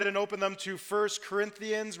And open them to 1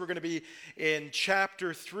 Corinthians. We're going to be in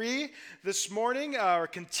chapter 3 this morning. We're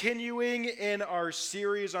continuing in our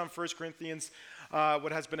series on 1 Corinthians,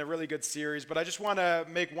 what has been a really good series. But I just want to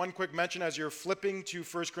make one quick mention as you're flipping to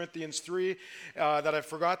 1 Corinthians 3 that I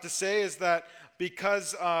forgot to say is that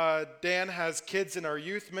because Dan has kids in our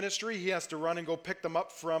youth ministry, he has to run and go pick them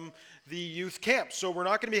up from the youth camp. So we're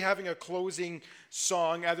not going to be having a closing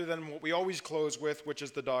song other than what we always close with, which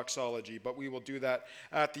is the doxology. But we will do that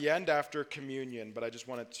at the end after communion. But I just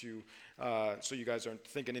wanted to, so you guys aren't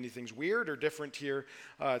thinking anything's weird or different here.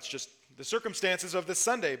 It's just the circumstances of this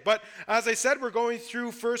Sunday. But as I said, we're going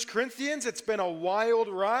through 1 Corinthians. It's been a wild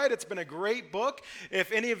ride. It's been a great book.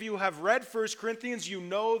 If any of you have read 1 Corinthians, you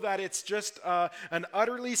know that it's just an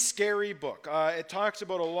utterly scary book. It talks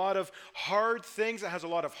about a lot of hard things. It has a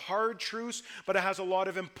lot of hard truths, but it has a lot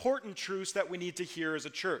of important truths that we need to hear as a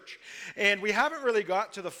church. And we haven't really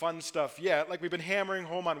got to the fun stuff yet. Like we've been hammering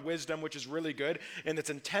home on wisdom, which is really good, and it's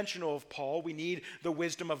intentional of Paul. We need the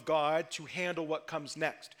wisdom of God to handle what comes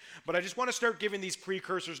next. But I just want to start giving these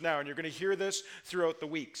precursors now, and you're going to hear this throughout the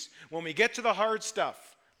weeks. When we get to the hard stuff,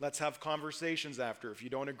 let's have conversations after. If you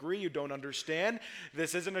don't agree, you don't understand,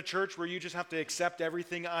 this isn't a church where you just have to accept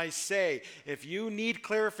everything I say. If you need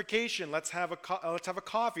clarification, let's have a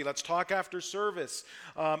coffee. Let's talk after service.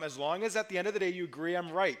 As long as at the end of the day you agree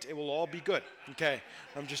I'm right, it will all be good. Okay,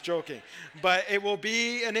 I'm just joking. But it will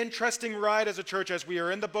be an interesting ride as a church as we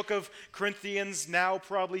are in the book of Corinthians now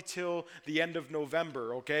probably till the end of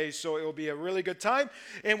November. Okay, so it will be a really good time.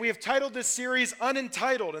 And we have titled this series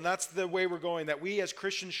Unentitled, and that's the way we're going, that we as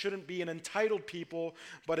Christians shouldn't be an entitled people,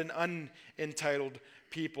 but an unentitled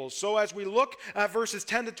people. So as we look at verses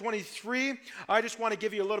 10 to 23, I just want to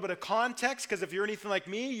give you a little bit of context, because if you're anything like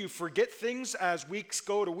me, you forget things as weeks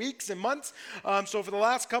go to weeks and months. So for the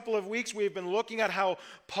last couple of weeks, we've been looking at how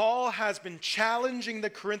Paul has been challenging the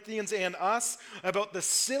Corinthians and us about the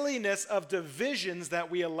silliness of divisions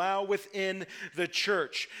that we allow within the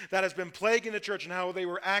church that has been plaguing the church, and how they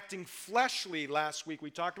were acting fleshly last week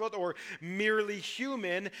we talked about, or merely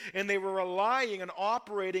human, and they were relying and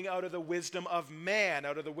operating out of the wisdom of man,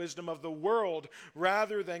 out of the wisdom of the world,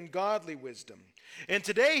 rather than godly wisdom. And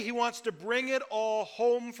today he wants to bring it all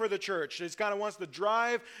home for the church. He kind of wants to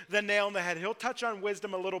drive the nail in the head. He'll touch on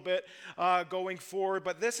wisdom a little bit going forward,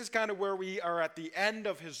 but this is kind of where we are at the end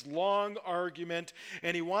of his long argument,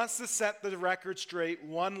 and he wants to set the record straight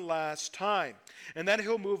one last time. And then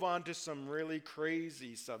he'll move on to some really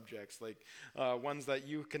crazy subjects, like ones that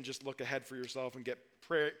you can just look ahead for yourself and get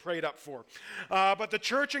prayed up for. But the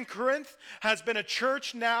church in Corinth has been a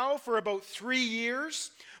church now for about 3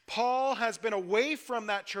 years. Paul has been away from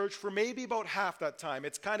that church for maybe about half that time.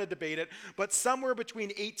 It's kind of debated, but somewhere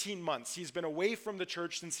between 18 months. He's been away from the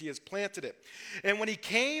church since he has planted it. And when he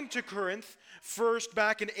came to Corinth, first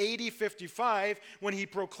back in AD 55, when he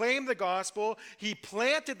proclaimed the gospel, he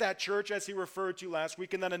planted that church as he referred to last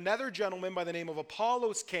week, and then another gentleman by the name of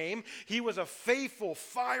Apollos came. He was a faithful,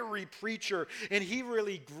 fiery preacher, and he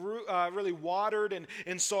really grew, really watered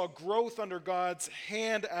and saw growth under God's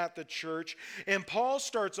hand at the church. And Paul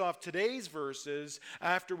starts off today's verses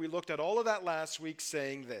after we looked at all of that last week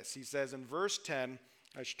saying this. He says in verse 10,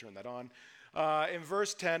 I should turn that on. In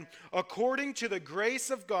verse 10, according to the grace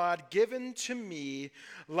of God given to me,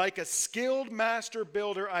 like a skilled master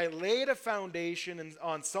builder, I laid a foundation and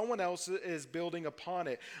on someone else is building upon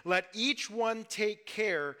it. Let each one take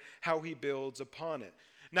care how he builds upon it.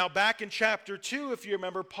 Now, back in chapter 2, if you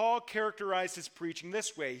remember, Paul characterized his preaching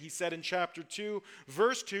this way. He said in chapter 2,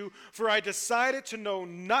 verse 2, for I decided to know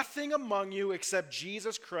nothing among you except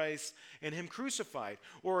Jesus Christ and him crucified.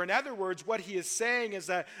 Or in other words, what he is saying is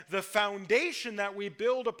that the foundation that we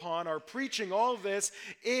build upon, our preaching, all this,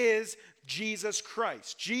 is Jesus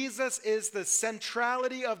Christ. Jesus is the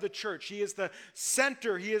centrality of the church. He is the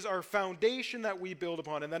center. He is our foundation that we build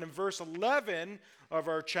upon. And then in verse 11 of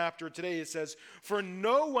our chapter today, it says, for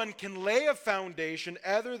no one can lay a foundation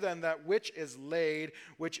other than that which is laid,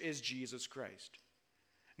 which is Jesus Christ.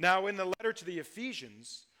 Now, in the letter to the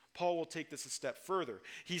Ephesians, Paul will take this a step further.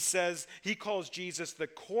 He says, he calls Jesus the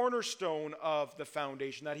cornerstone of the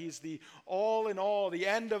foundation, that he's the all in all, the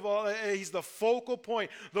end of all, he's the focal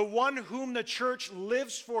point, the one whom the church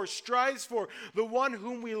lives for, strives for, the one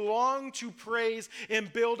whom we long to praise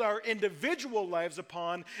and build our individual lives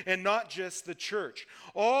upon, and not just the church.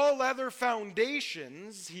 All other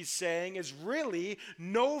foundations, he's saying, is really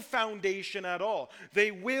no foundation at all.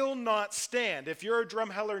 They will not stand. If you're a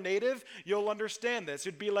Drumheller native, you'll understand this.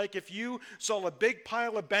 It'd be like if you saw a big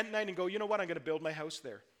pile of bentonite and go, you know what, I'm going to build my house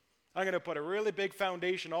there. I'm going to put a really big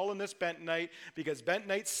foundation all in this bentonite because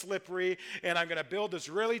bentonite's slippery, and I'm going to build this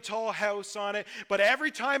really tall house on it. But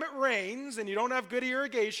every time it rains and you don't have good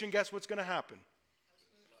irrigation, guess what's going to happen?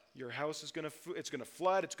 Your house is going to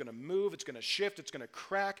flood, it's going to move, it's going to shift, it's going to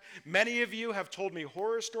crack. Many of you have told me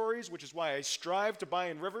horror stories, which is why I strive to buy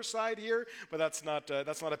in Riverside here, but that's not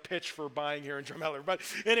a pitch for buying here in Drumheller. But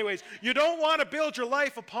anyways, you don't want to build your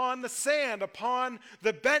life upon the sand, upon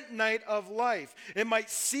the bentonite of life. It might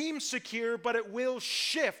seem secure, but it will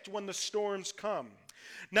shift when the storms come.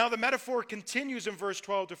 Now the metaphor continues in verse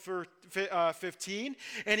 12 to 15,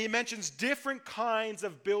 and he mentions different kinds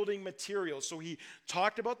of building materials. So he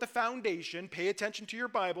talked about the foundation. Pay attention to your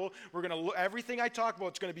Bible. We're going to everything I talk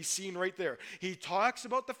about is going to be seen right there. He talks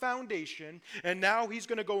about the foundation, and now he's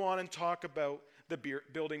going to go on and talk about the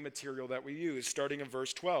building material that we use, starting in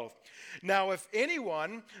verse 12. Now, if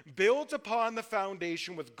anyone builds upon the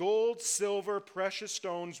foundation with gold, silver, precious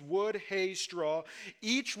stones, wood, hay, straw,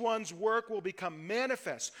 each one's work will become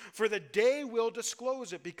manifest, for the day will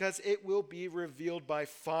disclose it, because it will be revealed by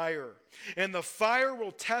fire. And the fire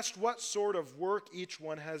will test what sort of work each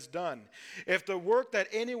one has done. If the work that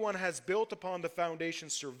anyone has built upon the foundation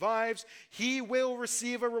survives, he will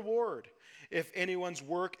receive a reward. If anyone's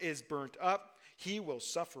work is burnt up, he will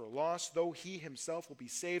suffer a loss, though he himself will be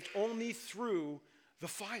saved only through the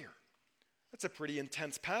fire. That's a pretty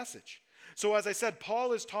intense passage. So as I said,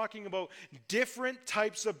 Paul is talking about different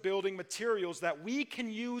types of building materials that we can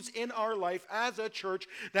use in our life as a church,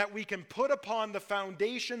 that we can put upon the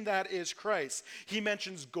foundation that is Christ. He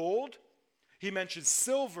mentions gold, he mentions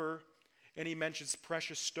silver, and he mentions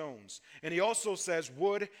precious stones. And he also says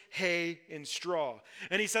wood, hay, and straw.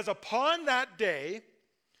 And he says upon that day,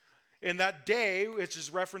 and that day, which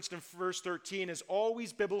is referenced in verse 13, is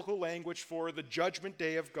always biblical language for the judgment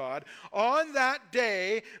day of God. On that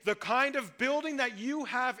day, the kind of building that you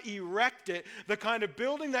have erected, the kind of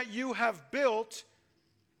building that you have built,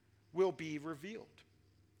 will be revealed.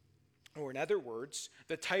 Or in other words,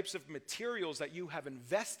 the types of materials that you have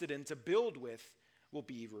invested in to build with will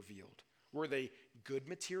be revealed. Were they good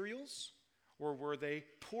materials, or were they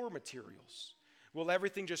poor materials? Will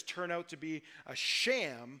everything just turn out to be a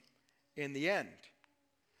sham in the end?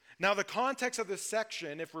 Now, the context of this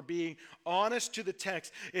section, if we're being honest to the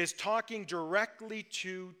text, is talking directly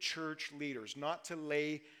to church leaders, not to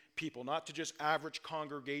lay people, not to just average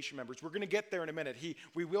congregation members. We're going to get there in a minute.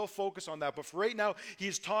 We will focus on that. But for right now,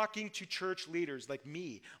 he's talking to church leaders like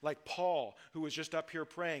me, like Paul, who was just up here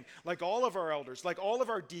praying, like all of our elders, like all of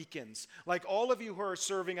our deacons, like all of you who are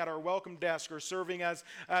serving at our welcome desk or serving as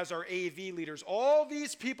our AV leaders, all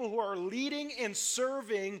these people who are leading and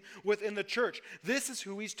serving within the church. This is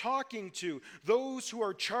who he's talking to, those who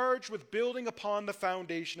are charged with building upon the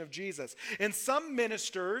foundation of Jesus. And some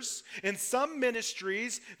ministers, in some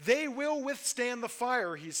ministries, they will withstand the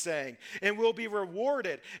fire, he's saying, and will be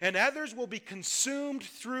rewarded, and others will be consumed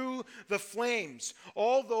through the flames,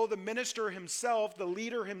 although the minister himself, the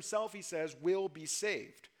leader himself, he says, will be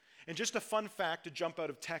saved. And just a fun fact to jump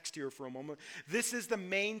out of text here for a moment, this is the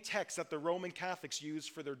main text that the Roman Catholics use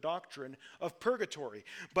for their doctrine of purgatory.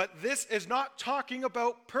 But this is not talking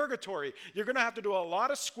about purgatory. You're going to have to do a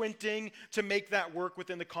lot of squinting to make that work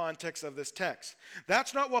within the context of this text.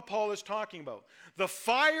 That's not what Paul is talking about. The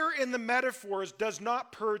fire in the metaphors does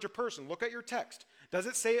not purge a person. Look at your text. Does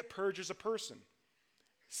it say it purges a person?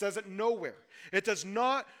 It says it nowhere. It does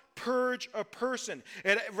not purge a person.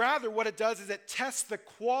 And rather, what it does is it tests the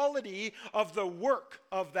quality of the work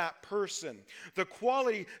of that person. The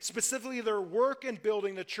quality, specifically their work in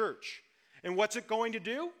building the church. And what's it going to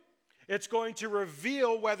do? It's going to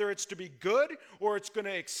reveal whether it's to be good or it's going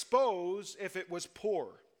to expose if it was poor.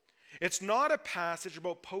 It's not a passage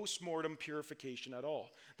about post-mortem purification at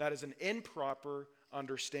all. That is an improper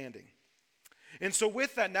understanding. And so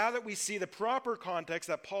with that, now that we see the proper context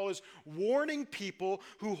that Paul is warning people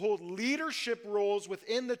who hold leadership roles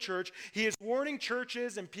within the church, he is warning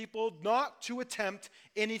churches and people not to attempt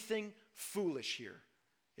anything foolish here.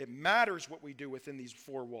 It matters what we do within these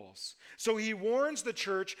four walls. So he warns the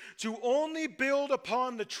church to only build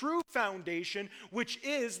upon the true foundation, which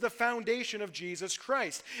is the foundation of Jesus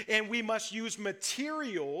Christ. And we must use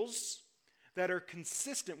materials that are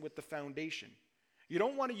consistent with the foundation. You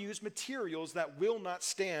don't want to use materials that will not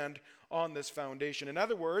stand on this foundation. In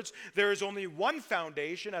other words, there is only one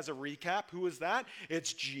foundation, as a recap. Who is that?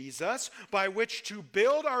 It's Jesus, by which to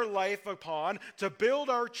build our life upon, to build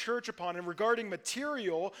our church upon. And regarding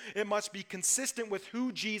material, it must be consistent with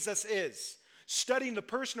who Jesus is. Studying the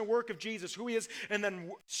person and work of Jesus, who he is, and then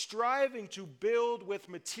striving to build with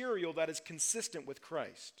material that is consistent with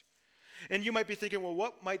Christ. And you might be thinking, well,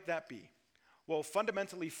 what might that be? Well,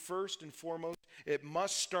 fundamentally, first and foremost, it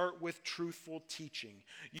must start with truthful teaching.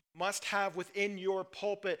 You must have within your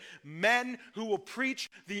pulpit men who will preach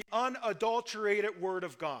the unadulterated word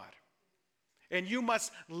of God. And you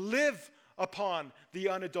must live upon the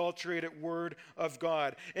unadulterated word of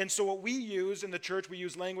God. And so what we use in the church, we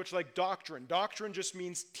use language like doctrine. Doctrine just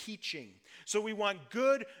means teaching. So we want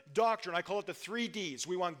good doctrine. I call it the 3 Ds.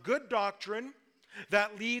 We want good doctrine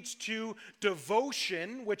that leads to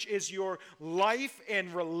devotion, which is your life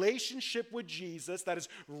and relationship with Jesus that is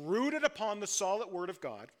rooted upon the solid word of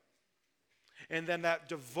God. And then that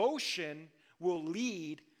devotion will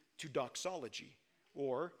lead to doxology,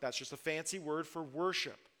 or that's just a fancy word for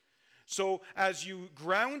worship. So as you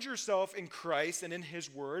ground yourself in Christ and in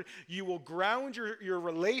his word, you will ground your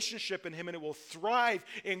relationship in him, and it will thrive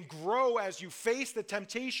and grow as you face the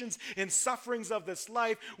temptations and sufferings of this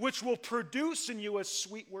life, which will produce in you a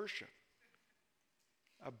sweet worship,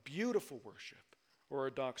 a beautiful worship, or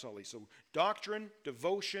a doxology. So doctrine,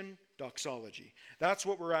 devotion, doxology. That's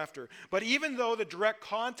what we're after. But even though the direct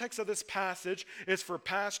context of this passage is for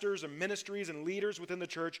pastors and ministries and leaders within the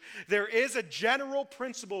church, there is a general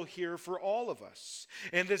principle here for all of us.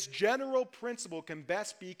 And this general principle can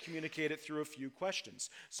best be communicated through a few questions,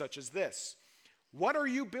 such as this. What are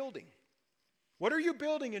you building? What are you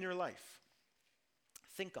building in your life?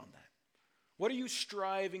 Think on that. What are you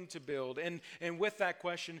striving to build? And with that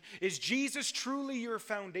question, is Jesus truly your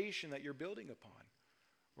foundation that you're building upon?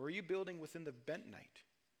 Or are you building within the bentonite?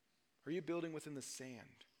 Are you building within the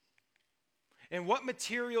sand? And what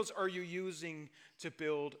materials are you using to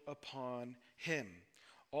build upon him?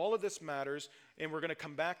 All of this matters, and we're going to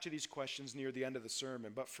come back to these questions near the end of the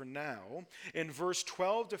sermon. But for now, in verse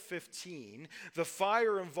 12 to 15, the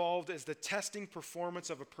fire involved is the testing performance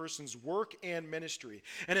of a person's work and ministry.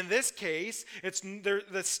 And in this case,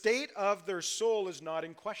 the state of their soul is not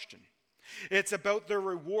in question. It's about their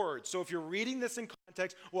reward. So if you're reading this in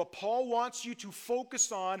context, what Paul wants you to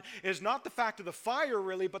focus on is not the fact of the fire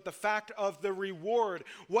really, but the fact of the reward.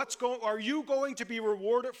 Are you going to be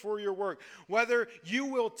rewarded for your work? Whether you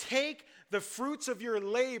will take the fruits of your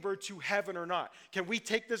labor to heaven or not. Can we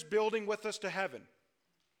take this building with us to heaven?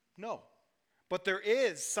 No. But there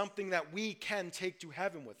is something that we can take to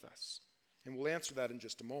heaven with us. And we'll answer that in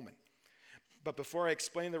just a moment. But before I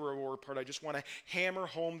explain the reward part, I just want to hammer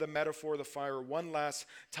home the metaphor of the fire one last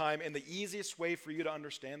time. And the easiest way for you to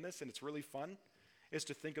understand this, and it's really fun, is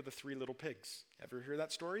to think of the 3 little pigs. Ever hear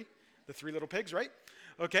that story? The 3 little pigs, right?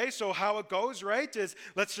 Okay, so how it goes, right, is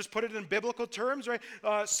let's just put it in biblical terms, right?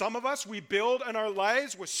 Some of us, we build in our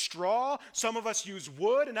lives with straw. Some of us use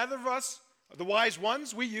wood, and other of us, the wise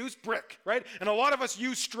ones, we use brick, right? And a lot of us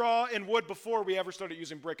used straw and wood before we ever started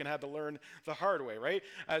using brick and had to learn the hard way, right?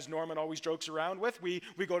 As Norman always jokes around with, we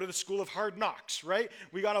go to the school of hard knocks, right?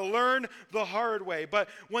 We got to learn the hard way. But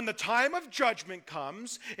when the time of judgment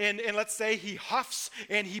comes, and let's say he huffs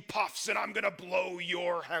and he puffs, and I'm going to blow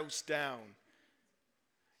your house down.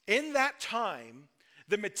 In that time,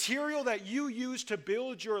 the material that you use to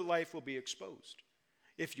build your life will be exposed.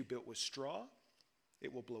 If you built with straw,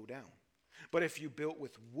 it will blow down. But if you built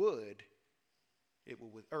with wood,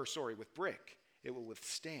 with brick, it will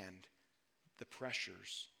withstand the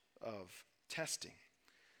pressures of testing.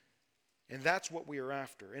 And that's what we are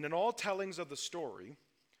after. And in all tellings of the story,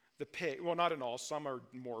 the pig, well, not in all, some are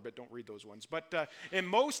morbid, don't read those ones. But in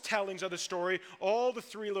most tellings of the story, all the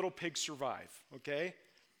 3 little pigs survive, okay?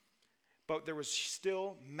 But there was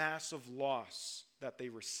still massive loss that they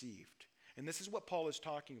received. And this is what Paul is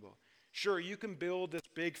talking about. Sure, you can build this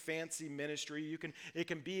big fancy ministry. It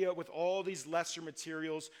can be with all these lesser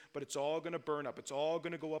materials, but it's all going to burn up. It's all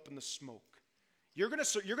going to go up in the smoke. You're going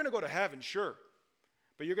to go to heaven, sure,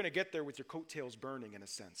 but you're going to get there with your coattails burning in a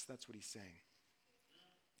sense. That's what he's saying.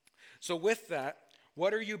 So with that,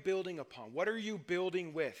 what are you building upon? What are you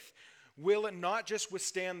building with? Will it not just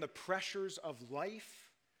withstand the pressures of life,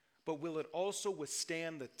 but will it also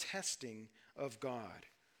withstand the testing of God?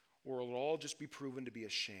 Or will it all just be proven to be a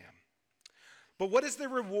sham? But what is the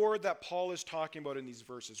reward that Paul is talking about in these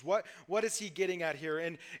verses? What is he getting at here?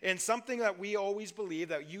 And something that we always believe,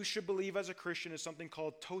 that you should believe as a Christian, is something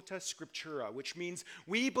called tota scriptura, which means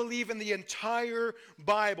we believe in the entire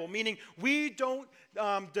Bible, meaning we don't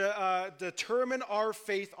determine our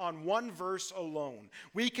faith on one verse alone.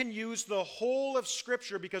 We can use the whole of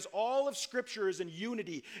Scripture because all of Scripture is in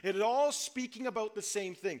unity. It is all speaking about the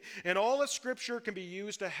same thing. And all of Scripture can be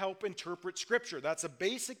used to help interpret Scripture. That's a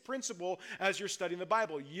basic principle as you're studying the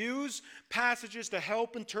Bible. Use passages to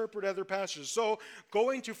help interpret other passages. So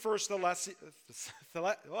going to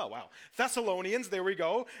Thessalonians, there we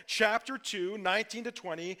go, chapter 2, 19 to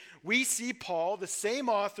 20, we see Paul, the same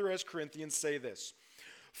author as Corinthians, say this.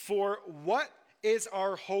 For what is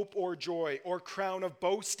our hope or joy or crown of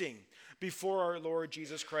boasting before our Lord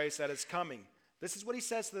Jesus Christ that is coming? This is what he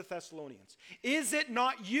says to the Thessalonians. Is it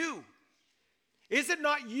not you? Is it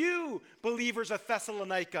not you, believers of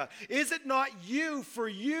Thessalonica? Is it not you? For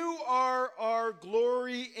you are our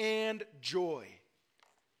glory and joy.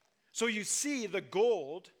 So you see the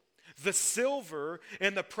gold, the silver,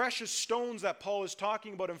 and the precious stones that Paul is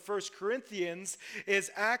talking about in 1 Corinthians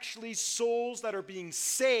is actually souls that are being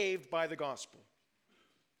saved by the gospel.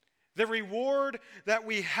 The reward that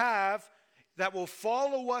we have that will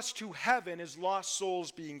follow us to heaven is lost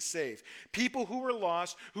souls being saved. People who were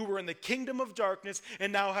lost, who were in the kingdom of darkness,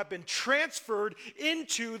 and now have been transferred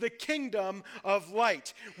into the kingdom of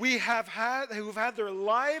light. Who've had their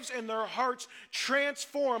lives and their hearts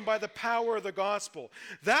transformed by the power of the gospel.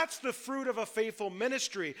 That's the fruit of a faithful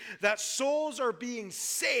ministry, that souls are being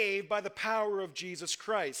saved by the power of Jesus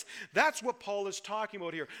Christ. That's what Paul is talking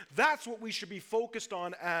about here. That's what we should be focused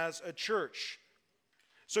on as a church.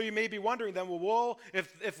 So you may be wondering then, well,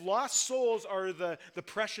 if lost souls are the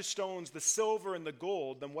precious stones, the silver and the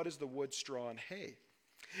gold, then what is the wood, straw, and hay?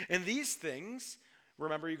 And these things,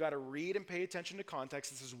 remember, you got to read and pay attention to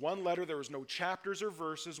context. This is one letter. There was no chapters or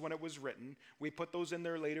verses when it was written. We put those in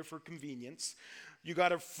there later for convenience. You got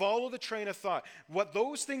to follow the train of thought. What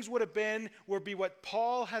those things would have been would be what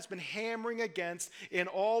Paul has been hammering against in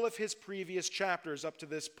all of his previous chapters up to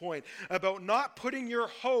this point, about not putting your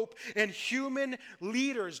hope in human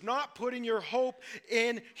leaders, not putting your hope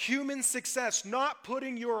in human success, not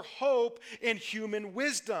putting your hope in human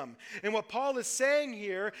wisdom. And what Paul is saying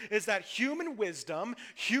here is that human wisdom,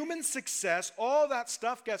 human success, all that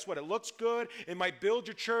stuff, guess what? It looks good. It might build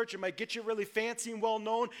your church. It might get you really fancy and well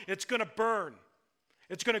known. It's going to burn.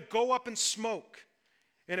 It's going to go up in smoke,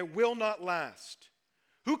 and it will not last.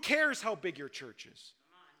 Who cares how big your church is?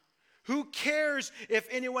 Who cares if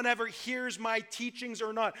anyone ever hears my teachings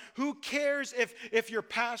or not? Who cares if your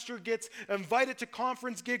pastor gets invited to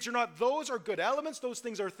conference gigs or not? Those are good elements. Those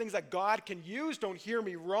things are things that God can use. Don't hear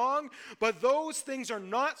me wrong. But those things are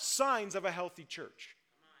not signs of a healthy church.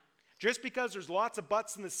 Just because there's lots of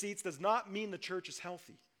butts in the seats does not mean the church is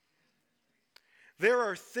healthy. There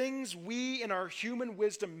are things we in our human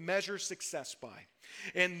wisdom measure success by.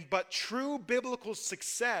 But true biblical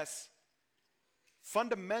success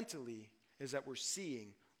fundamentally is that we're seeing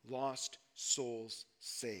lost souls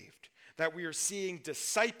saved. That we are seeing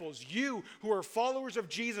disciples, you who are followers of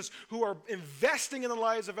Jesus, who are investing in the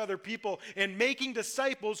lives of other people and making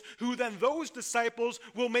disciples, who then those disciples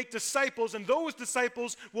will make disciples, and those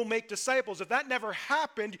disciples will make disciples. If that never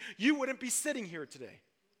happened, you wouldn't be sitting here today.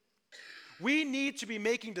 We need to be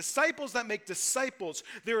making disciples that make disciples.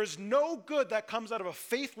 There is no good that comes out of a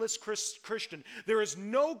faithless Christian. There is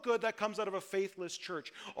no good that comes out of a faithless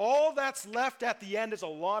church. All that's left at the end is a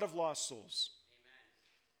lot of lost souls.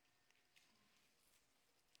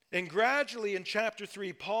 Amen. And gradually in chapter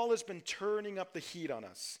 3, Paul has been turning up the heat on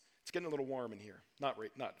us. It's getting a little warm in here.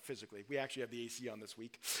 Not physically. We actually have the AC on this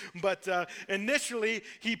week. But initially,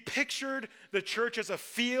 he pictured the church as a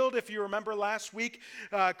field. If you remember last week,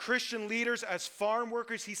 Christian leaders as farm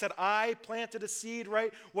workers. He said, I planted a seed,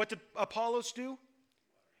 right? What did Apollos do?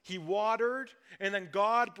 He watered, and then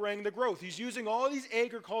God brought the growth. He's using all these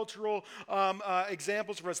agricultural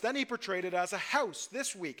examples for us. Then he portrayed it as a house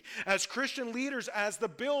this week, as Christian leaders, as the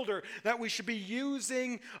builder, that we should be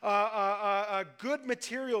using good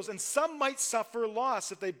materials. And some might suffer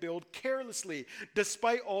loss if they build carelessly,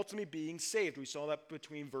 despite ultimately being saved. We saw that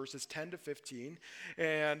between verses 10 to 15.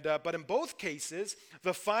 But in both cases,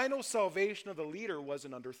 the final salvation of the leader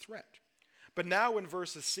wasn't under threat. But now in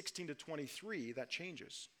verses 16 to 23, that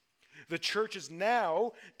changes. The church is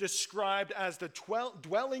now described as the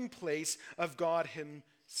dwelling place of God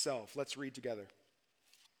himself. Let's read together.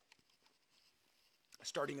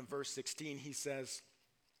 Starting in verse 16, he says,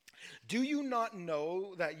 do you not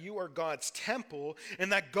know that you are God's temple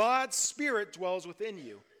and that God's Spirit dwells within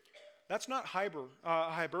you? That's not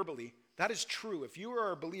hyperbole. That is true. If you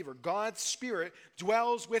are a believer, God's Spirit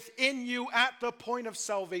dwells within you at the point of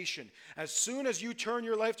salvation. As soon as you turn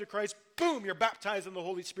your life to Christ, boom, you're baptized in the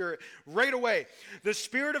Holy Spirit right away. The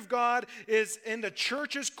Spirit of God is in the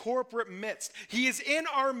church's corporate midst. He is in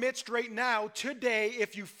our midst right now, today,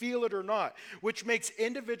 if you feel it or not, which makes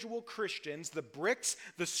individual Christians the bricks,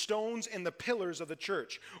 the stones, and the pillars of the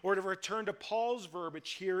church. Or to return to Paul's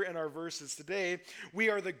verbiage here in our verses today, we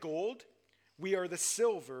are the gold, we are the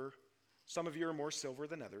silver, Some of you are more silver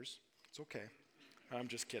than others. It's okay. I'm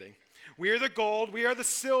just kidding. We are the gold, we are the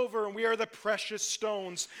silver, and we are the precious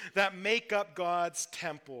stones that make up God's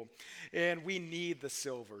temple. And we need the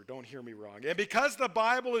silver, don't hear me wrong. And because the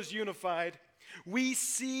Bible is unified, we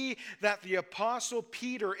see that the Apostle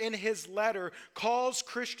Peter in his letter calls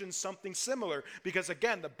Christians something similar. Because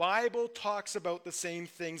again, the Bible talks about the same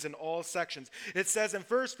things in all sections. It says in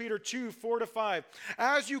 1 Peter 2, 4-5,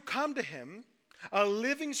 as you come to him, a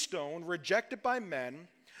living stone rejected by men,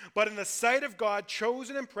 but in the sight of God,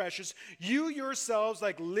 chosen and precious, you yourselves,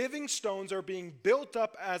 like living stones, are being built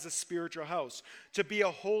up as a spiritual house to be a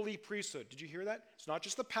holy priesthood. Did you hear that? It's not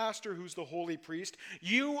just the pastor who's the holy priest.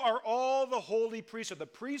 You are all the holy priesthood, the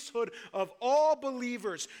priesthood of all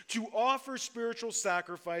believers, to offer spiritual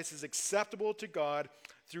sacrifices acceptable to God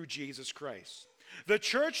through Jesus Christ. The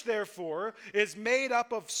church, therefore, is made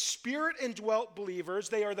up of Spirit-indwelt believers.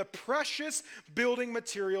 They are the precious building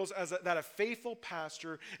materials that a faithful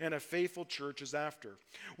pastor and a faithful church is after.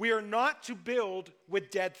 We are not to build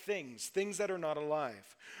with dead things, things that are not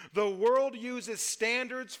alive. The world uses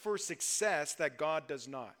standards for success that God does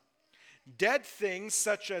not. Dead things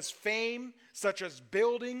such as fame, such as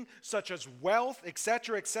building, such as wealth,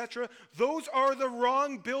 etc., those are the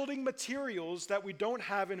wrong building materials that we don't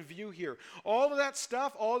have in view here. All of that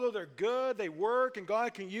stuff, although they're good, they work, and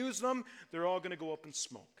God can use them, they're all going to go up in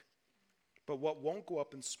smoke. But what won't go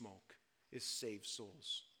up in smoke is saved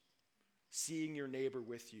souls. Seeing your neighbor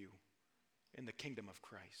with you in the kingdom of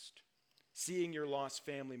Christ. Seeing your lost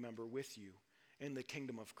family member with you in the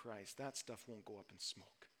kingdom of Christ. That stuff won't go up in smoke.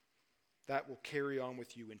 That will carry on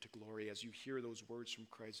with you into glory as you hear those words from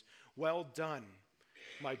Christ. Well done,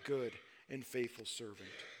 my good and faithful servant.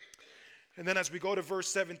 And then as we go to verse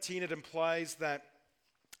 17, it implies that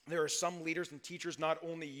there are some leaders and teachers not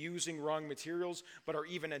only using wrong materials, but are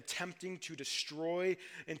even attempting to destroy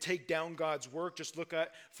and take down God's work. Just look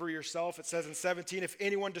at for yourself. It says in 17, if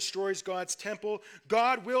anyone destroys God's temple,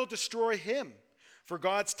 God will destroy him. For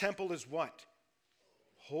God's temple is what?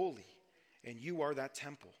 Holy. And you are that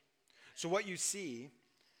temple. So what you see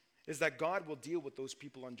is that God will deal with those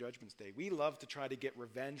people on Judgment Day. We love to try to get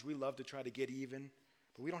revenge. We love to try to get even,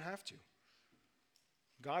 but we don't have to.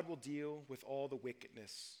 God will deal with all the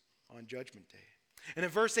wickedness on Judgment Day. And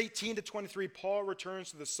in verse 18 to 23, Paul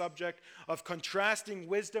returns to the subject of contrasting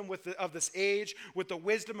wisdom of this age with the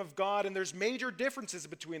wisdom of God, and there's major differences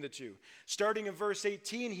between the two. Starting in verse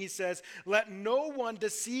 18, he says, let no one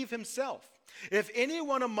deceive himself. If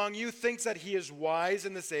anyone among you thinks that he is wise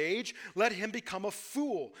in this age, let him become a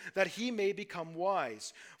fool, that he may become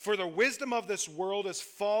wise. For the wisdom of this world is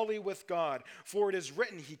folly with God. For it is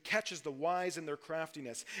written, he catches the wise in their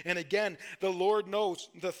craftiness. And again, the Lord knows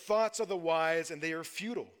the thoughts of the wise, and they are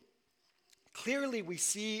futile. Clearly we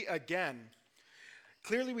see again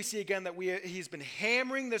that he's been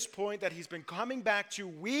hammering this point that he's been coming back to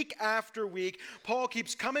week after week. Paul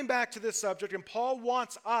keeps coming back to this subject, and Paul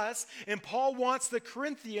wants us, and Paul wants the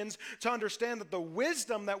Corinthians to understand that the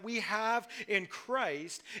wisdom that we have in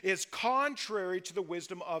Christ is contrary to the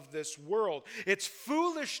wisdom of this world. It's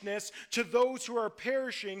foolishness to those who are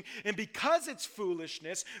perishing, and because it's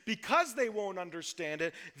foolishness, because they won't understand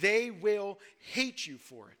it, they will hate you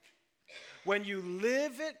for it. When you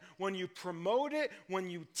live it, when you promote it, when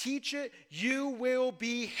you teach it, you will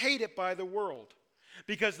be hated by the world.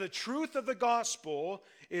 Because the truth of the gospel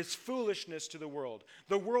is foolishness to the world.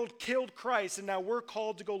 The world killed Christ, and now we're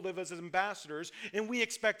called to go live as ambassadors, and we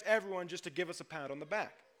expect everyone just to give us a pat on the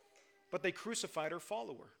back. But they crucified our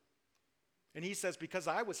follower. And he says, because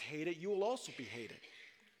I was hated, you will also be hated.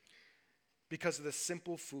 Because of the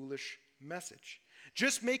simple, foolish message.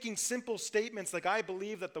 Just making simple statements like I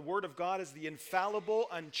believe that the Word of God is the infallible,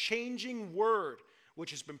 unchanging Word,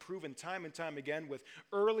 which has been proven time and time again with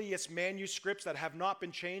earliest manuscripts that have not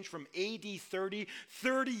been changed from AD 30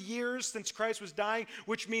 years since Christ was dying,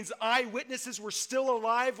 which means eyewitnesses were still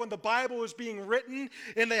alive when the Bible was being written,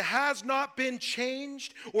 and it has not been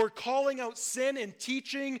changed, or calling out sin and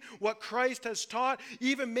teaching what Christ has taught,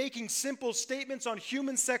 even making simple statements on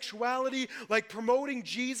human sexuality, like promoting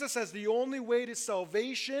Jesus as the only way to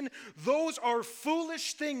salvation. Those are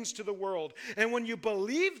foolish things to the world. And when you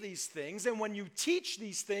believe these things, and when you teach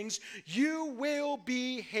these things, you will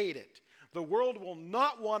be hated. The world will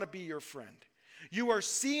not want to be your friend. You are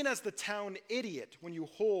seen as the town idiot when you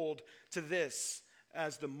hold to this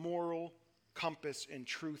as the moral compass and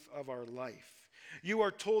truth of our life. You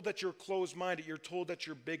are told that you're closed-minded. You're told that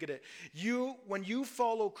you're bigoted. When you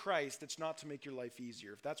follow Christ, it's not to make your life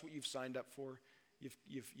easier. If that's what you've signed up for,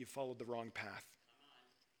 you've followed the wrong path.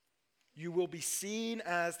 You will be seen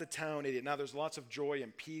as the town idiot. Now, there's lots of joy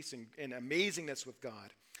and peace and amazingness with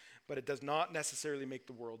God. but it does not necessarily make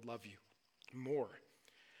the world love you more.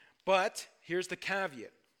 But here's the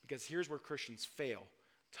caveat, because here's where Christians fail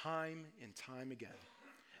time and time again.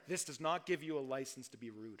 This does not give you a license to be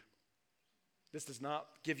rude. This does not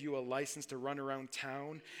give you a license to run around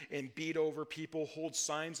town and beat over people, hold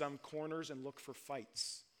signs on corners, and look for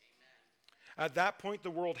fights. Amen. At that point,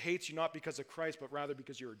 the world hates you not because of Christ, but rather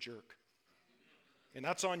because you're a jerk. And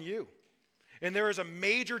that's on you. And there is a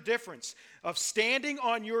major difference of standing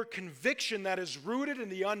on your conviction that is rooted in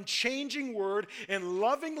the unchanging word and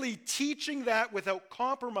lovingly teaching that without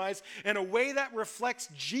compromise in a way that reflects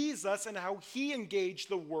Jesus and how he engaged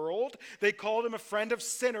the world. They called him a friend of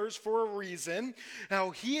sinners for a reason.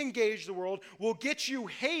 How he engaged the world will get you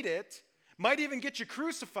hated, might even get you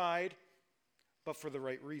crucified, but for the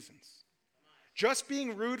right reasons. Just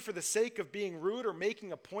being rude for the sake of being rude or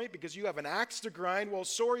making a point because you have an axe to grind, well,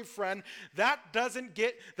 sorry, friend, that's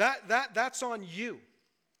on you.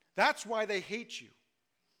 That's why they hate you.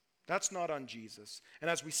 That's not on Jesus. And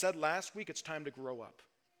as we said last week, it's time to grow up.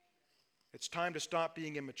 It's time to stop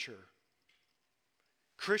being immature.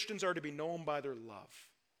 Christians are to be known by their love.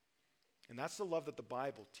 And that's the love that the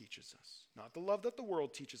Bible teaches us, not the love that the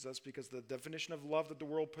world teaches us, because the definition of love that the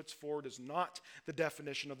world puts forward is not the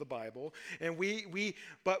definition of the Bible. And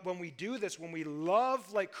but when we do this, when we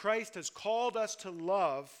love like Christ has called us to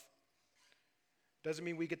love, doesn't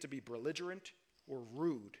mean we get to be belligerent or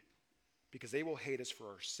rude, because they will hate us for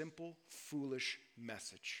our simple, foolish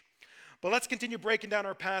message. But let's continue breaking down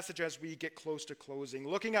our passage as we get close to closing.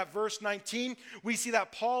 Looking at verse 19, we see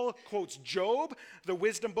that Paul quotes Job, the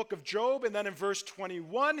wisdom book of Job, and then in verse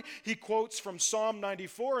 21, he quotes from Psalm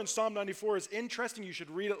 94, and Psalm 94 is interesting. You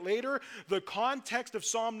should read it later. The context of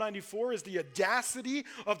Psalm 94 is the audacity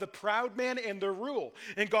of the proud man and their rule.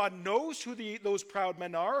 And God knows who those proud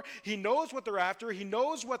men are. He knows what they're after. He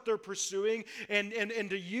knows what they're pursuing. And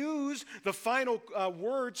to use the final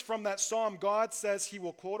words from that psalm, God says he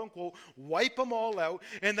will, quote unquote, wipe them all out.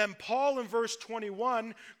 And then Paul in verse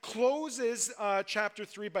 21 closes chapter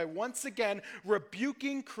 3 by once again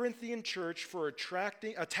rebuking Corinthian church for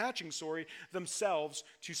attaching themselves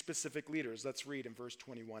to specific leaders. Let's read in verse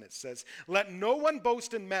 21. It says, "Let no one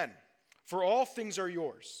boast in men, for all things are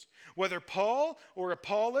yours. Whether Paul or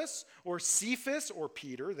Apollos or Cephas or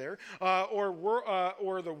Peter there,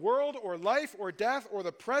 or the world or life or death or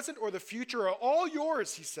the present or the future are all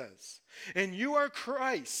yours," he says. "And you are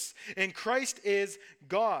Christ, and Christ is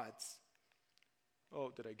God's."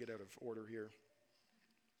 Oh, did I get out of order here?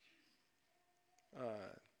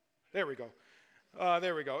 There we go.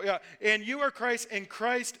 There we go. Yeah. "And you are Christ, and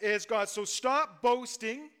Christ is God." So stop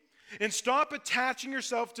boasting. And stop attaching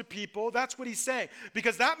yourself to people. That's what he's saying.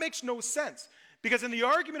 Because that makes no sense. Because in the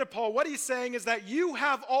argument of Paul, what he's saying is that you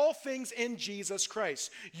have all things in Jesus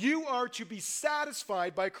Christ. You are to be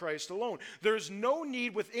satisfied by Christ alone. There's no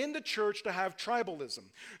need within the church to have tribalism.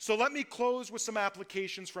 So let me close with some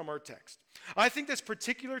applications from our text. I think this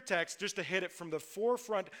particular text, just to hit it from the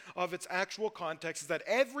forefront of its actual context, is that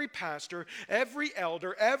every pastor, every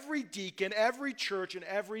elder, every deacon, every church, and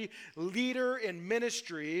every leader in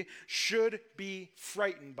ministry should be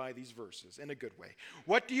frightened by these verses in a good way.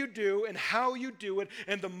 What do you do and how you do it,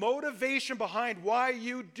 and the motivation behind why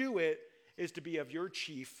you do it is to be of your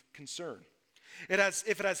chief concern. If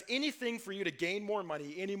it has anything for you to gain more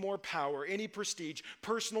money, any more power, any prestige,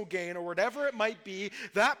 personal gain, or whatever it might be,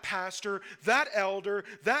 that pastor, that elder,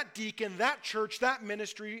 that deacon, that church, that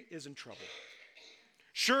ministry is in trouble.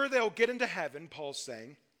 Sure, they'll get into heaven, Paul's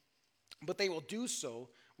saying, but they will do so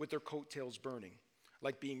with their coattails burning,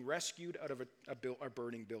 like being rescued out of a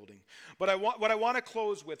burning building. But what I want to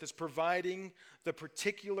close with is providing the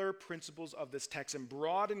particular principles of this text and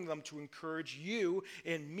broadening them to encourage you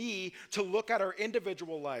and me to look at our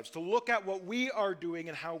individual lives, to look at what we are doing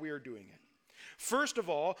and how we are doing it. First of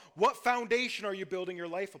all, what foundation are you building your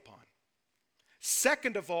life upon?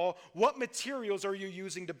 Second of all, what materials are you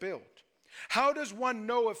using to build? How does one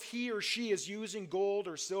know if he or she is using gold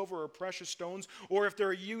or silver or precious stones, or if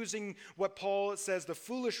they're using what Paul says, the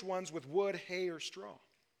foolish ones with wood, hay, or straw?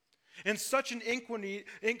 And such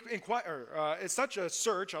such a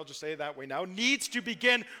search, I'll just say it that way now, needs to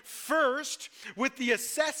begin first with the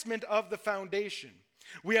assessment of the foundation.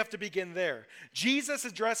 We have to begin there. Jesus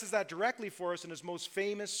addresses that directly for us in his most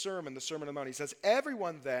famous sermon, the Sermon on the Mount. He says,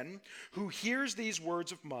 "Everyone then who hears these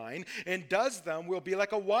words of mine and does them will be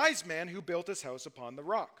like a wise man who built his house upon the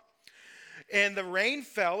rock. And the rain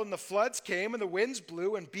fell, and the floods came, and the winds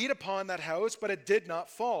blew and beat upon that house, but it did not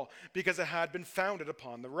fall, because it had been founded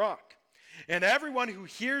upon the rock. And everyone who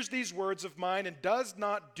hears these words of mine and does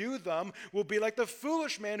not do them will be like the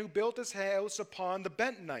foolish man who built his house upon the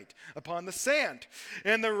bentonite, upon the sand.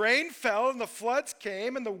 And the rain fell, and the floods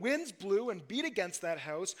came, and the winds blew and beat against that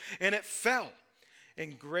house, and it fell.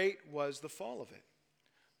 And great was the fall of it.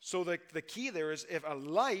 So the key there is, if a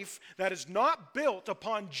life that is not built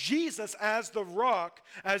upon Jesus as the rock,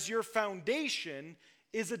 as your foundation,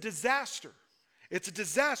 is a disaster. It's a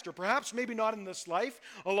disaster. Perhaps maybe not in this life.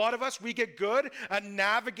 A lot of us, we get good at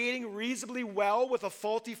navigating reasonably well with a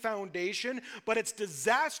faulty foundation, but it's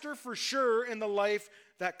disaster for sure in the life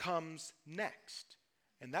that comes next.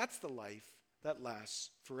 And that's the life that lasts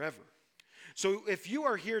forever. So if you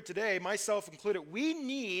are here today, myself included, we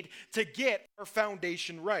need to get our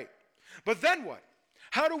foundation right. But then what?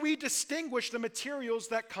 How do we distinguish the materials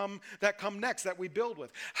that come next, that we build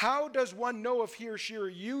with? How does one know if he or she are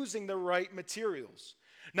using the right materials?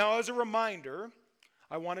 Now, as a reminder,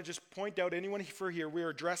 I want to just point out anyone for here, we are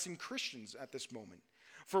addressing Christians at this moment.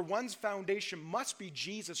 For one's foundation must be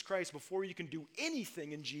Jesus Christ before you can do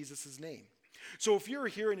anything in Jesus' name. So if you're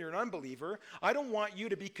here and you're an unbeliever, I don't want you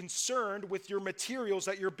to be concerned with your materials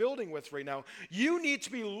that you're building with right now. You need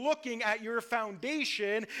to be looking at your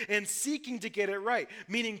foundation and seeking to get it right,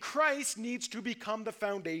 meaning Christ needs to become the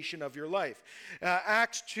foundation of your life.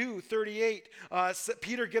 Acts 2:38,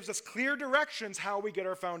 Peter gives us clear directions how we get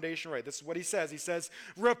our foundation right. This is what he says. He says,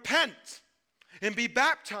 repent and be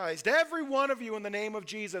baptized, every one of you, in the name of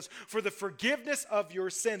Jesus, for the forgiveness of your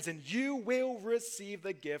sins, and you will receive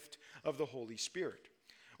the gift of the Holy Spirit.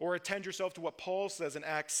 Or attend yourself to what Paul says in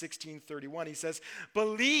Acts 16:31. He says,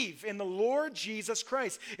 believe in the Lord Jesus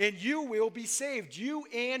Christ, and you will be saved, you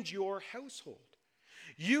and your household.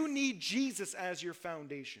 You need Jesus as your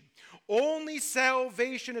foundation. Only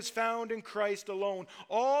salvation is found in Christ alone.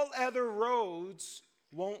 All other roads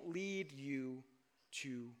won't lead you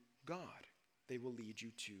to God. They will lead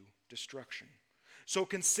you to destruction. So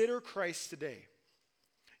consider Christ today.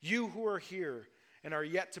 You who are here and are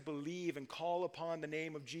yet to believe and call upon the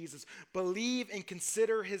name of Jesus, believe and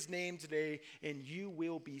consider his name today, and you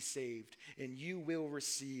will be saved, and you will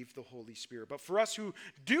receive the Holy Spirit. But for us who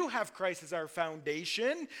do have Christ as our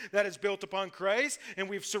foundation, that is built upon Christ, and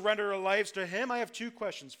we've surrendered our lives to him, I have two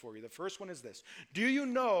questions for you. The first one is this: do you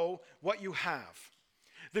know what you have?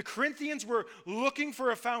 The Corinthians were looking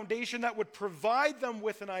for a foundation that would provide them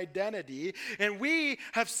with an identity, and we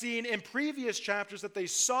have seen in previous chapters that they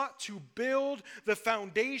sought to build the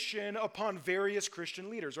foundation upon various Christian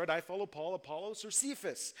leaders, right? I follow Paul, Apollos, or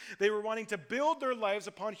Cephas. They were wanting to build their lives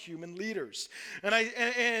upon human leaders.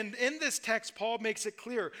 And in this text, Paul makes it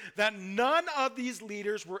clear that none of these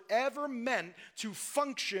leaders were ever meant to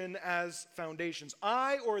function as foundations.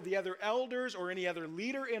 I or the other elders or any other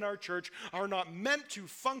leader in our church are not meant to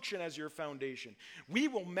function as your foundation. We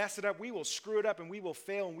will mess it up, we will screw it up, and we will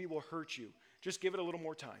fail, and we will hurt you. Just give it a little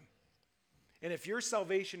more time. And if your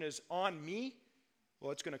salvation is on me,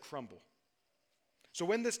 well, it's going to crumble.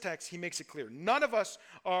 So in this text, he makes it clear. None of us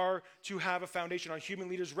are to have a foundation on human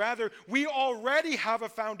leaders. Rather, we already have a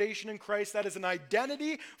foundation in Christ that is an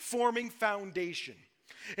identity-forming foundation.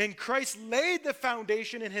 And Christ laid the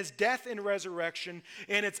foundation in his death and resurrection,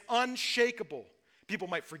 and it's unshakable. People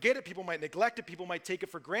might forget it, people might neglect it, people might take it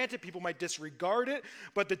for granted, people might disregard it,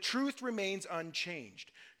 but the truth remains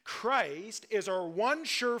unchanged. Christ is our one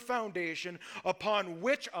sure foundation upon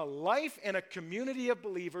which a life and a community of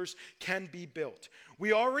believers can be built.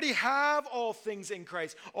 We already have all things in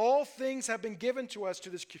Christ. All things have been given to us to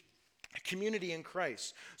this community in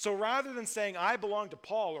Christ. So rather than saying, I belong to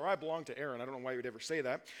Paul or I belong to Aaron, I don't know why you would ever say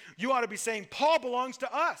that, you ought to be saying, Paul belongs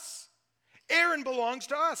to us. Aaron belongs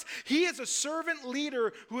to us. He is a servant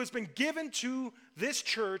leader who has been given to this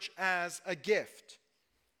church as a gift.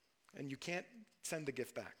 And you can't send the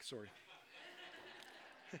gift back, sorry.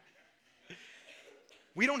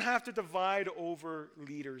 We don't have to divide over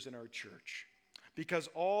leaders in our church because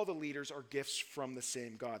all the leaders are gifts from the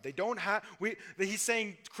same God. He's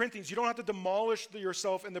saying, Corinthians, you don't have to demolish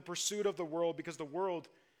yourself in the pursuit of the world because the world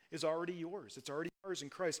is already yours. It's already yours in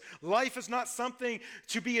Christ. Life is not something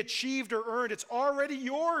to be achieved or earned. It's already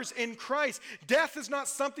yours in Christ. Death is not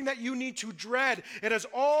something that you need to dread. It has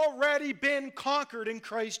already been conquered in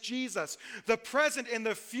Christ Jesus. The present and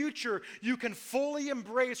the future you can fully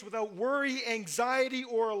embrace without worry, anxiety,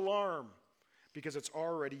 or alarm because it's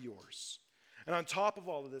already yours. And on top of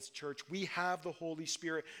all of this, church, we have the Holy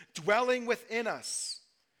Spirit dwelling within us.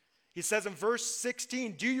 He says in verse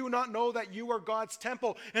 16, do you not know that you are God's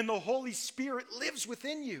temple and the Holy Spirit lives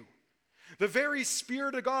within you? The very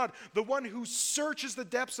Spirit of God, the one who searches the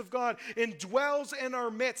depths of God, indwells in our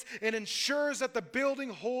midst and ensures that the building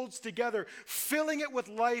holds together, filling it with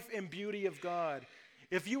life and beauty of God.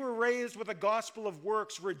 If you were raised with a gospel of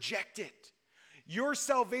works, reject it. Your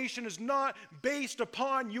salvation is not based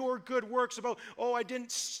upon your good works about, oh, I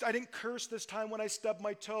didn't curse this time when I stubbed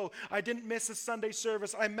my toe. I didn't miss a Sunday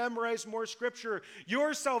service. I memorized more scripture.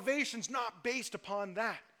 Your salvation's not based upon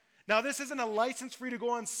that. Now, this isn't a license for you to go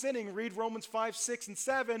on sinning. Read Romans 5, 6, and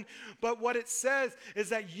 7. But what it says is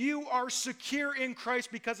that you are secure in Christ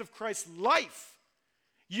because of Christ's life.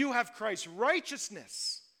 You have Christ's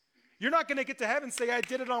righteousness. You're not going to get to heaven and say, I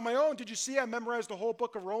did it on my own. Did you see I memorized the whole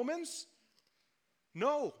book of Romans?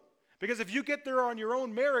 No, because if you get there on your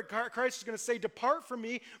own merit, Christ is going to say, depart from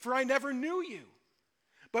me, for I never knew you.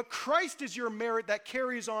 But Christ is your merit that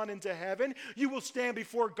carries on into heaven. You will stand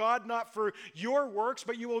before God not for your works,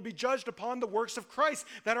 but you will be judged upon the works of Christ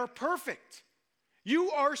that are perfect. You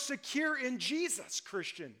are secure in Jesus,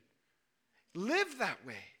 Christian. Live that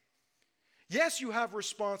way. Yes, you have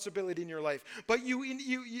responsibility in your life, but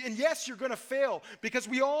and yes, you're going to fail because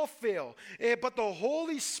we all fail. But the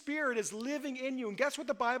Holy Spirit is living in you. And guess what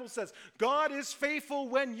the Bible says? God is faithful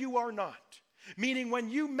when you are not. Meaning when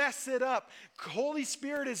you mess it up, Holy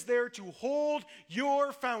Spirit is there to hold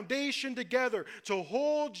your foundation together, to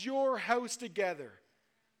hold your house together.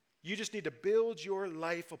 You just need to build your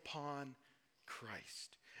life upon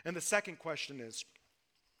Christ. And the second question is,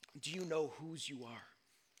 do you know whose you are?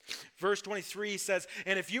 Verse 23 says,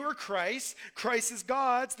 and if you are Christ, Christ is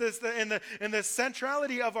God's, and the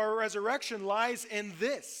centrality of our resurrection lies in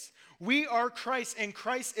this. We are Christ, and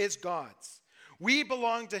Christ is God's. We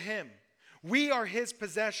belong to him. We are his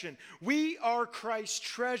possession. We are Christ's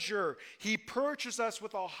treasure. He purchased us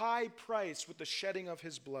with a high price with the shedding of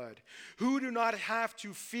his blood. Who do not have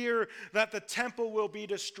to fear that the temple will be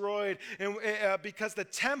destroyed, and because the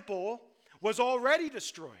temple was already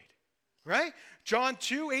destroyed. Right? John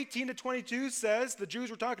 2, 18 to 22 says, the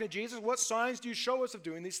Jews were talking to Jesus, what signs do you show us of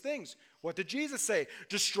doing these things? What did Jesus say?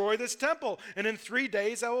 Destroy this temple, and in 3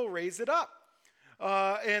 days I will raise it up.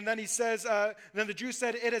 And then he says, then the Jews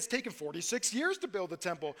said, it has taken 46 years to build the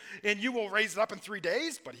temple, and you will raise it up in 3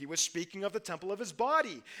 days. But he was speaking of the temple of his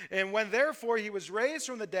body. And when therefore he was raised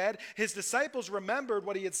from the dead, his disciples remembered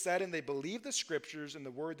what he had said, and they believed the scriptures and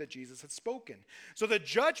the word that Jesus had spoken. So the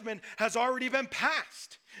judgment has already been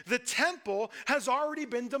passed. The temple has already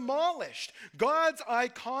been demolished. God's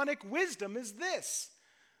iconic wisdom is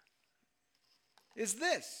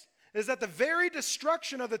that the very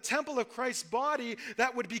destruction of the temple of Christ's body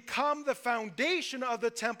that would become the foundation of the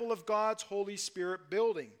temple of God's Holy Spirit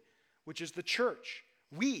building, which is the church.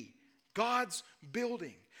 God's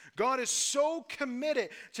building. God is so committed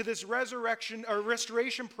to this resurrection or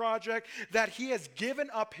restoration project that he has given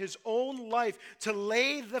up his own life to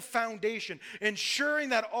lay the foundation, ensuring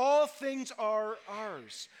that all things are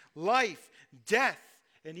ours. Life, death,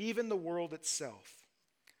 and even the world itself.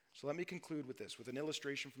 So let me conclude with this, with an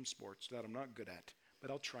illustration from sports that I'm not good at,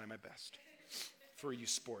 but I'll try my best for you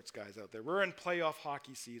sports guys out there. We're in playoff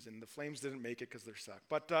hockey season. The Flames didn't make it because they suck.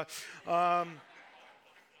 But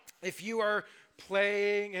if you are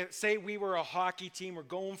playing, say we were a hockey team, we're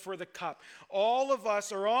going for the cup. All of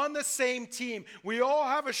us are on the same team. We all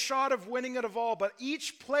have a shot of winning it all, but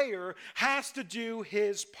each player has to do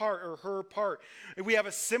his part or her part. We have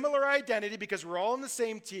a similar identity because we're all on the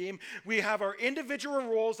same team. We have our individual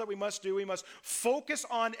roles that we must do. We must focus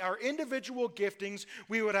on our individual giftings.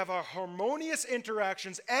 We would have our harmonious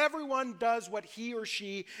interactions. Everyone does what he or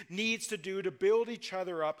she needs to do to build each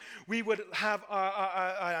other up. We would have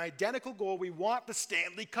an identical goal. We want the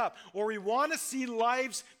Stanley Cup, or we want to see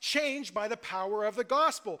lives changed by the power of the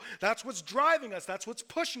gospel. That's what's driving us. That's what's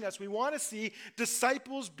pushing us. We want to see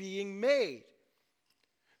disciples being made.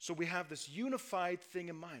 So we have this unified thing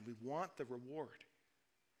in mind. We want the reward.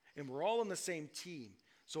 And we're all on the same team.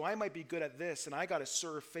 So I might be good at this, and I got to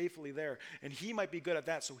serve faithfully there. And he might be good at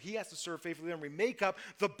that, so he has to serve faithfully there. And we make up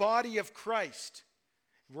the body of Christ.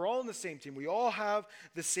 We're all on the same team. We all have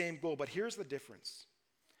the same goal. But here's the difference.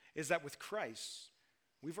 Is that with Christ,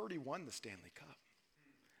 we've already won the Stanley Cup.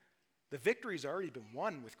 The victory's already been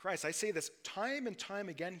won with Christ. I say this time and time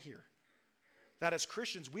again here, that as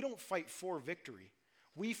Christians, we don't fight for victory.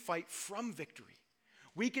 We fight from victory.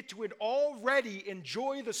 We get to already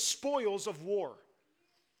enjoy the spoils of war.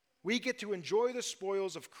 We get to enjoy the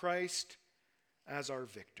spoils of Christ as our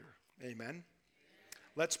victor. Amen.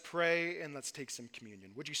 Let's pray and let's take some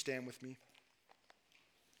communion. Would you stand with me?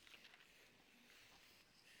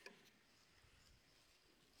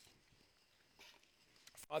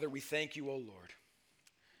 Father, we thank you, O Lord,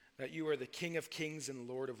 that you are the King of kings and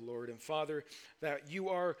Lord of lords. And Father, that you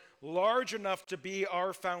are large enough to be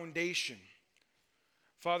our foundation.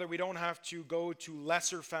 Father, we don't have to go to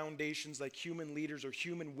lesser foundations like human leaders or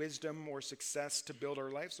human wisdom or success to build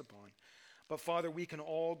our lives upon. But Father, we can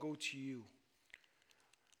all go to you.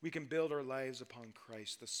 We can build our lives upon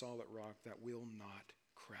Christ, the solid rock that will not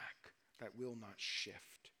crack, that will not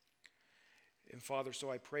shift. And Father,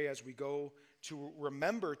 so I pray as we go to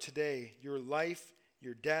remember today your life,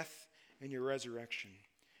 your death, and your resurrection.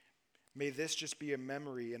 May this just be a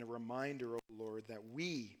memory and a reminder, O Lord, that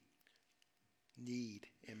we need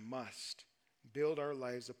and must build our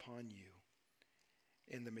lives upon you.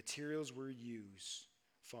 And the materials we use,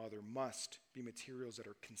 Father, must be materials that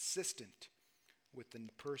are consistent with the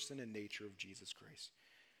person and nature of Jesus Christ.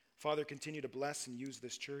 Father, continue to bless and use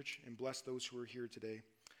this church and bless those who are here today.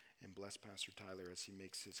 And bless Pastor Tyler as he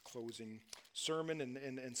makes his closing sermon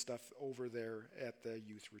and stuff over there at the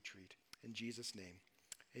youth retreat. In Jesus' name,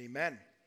 amen.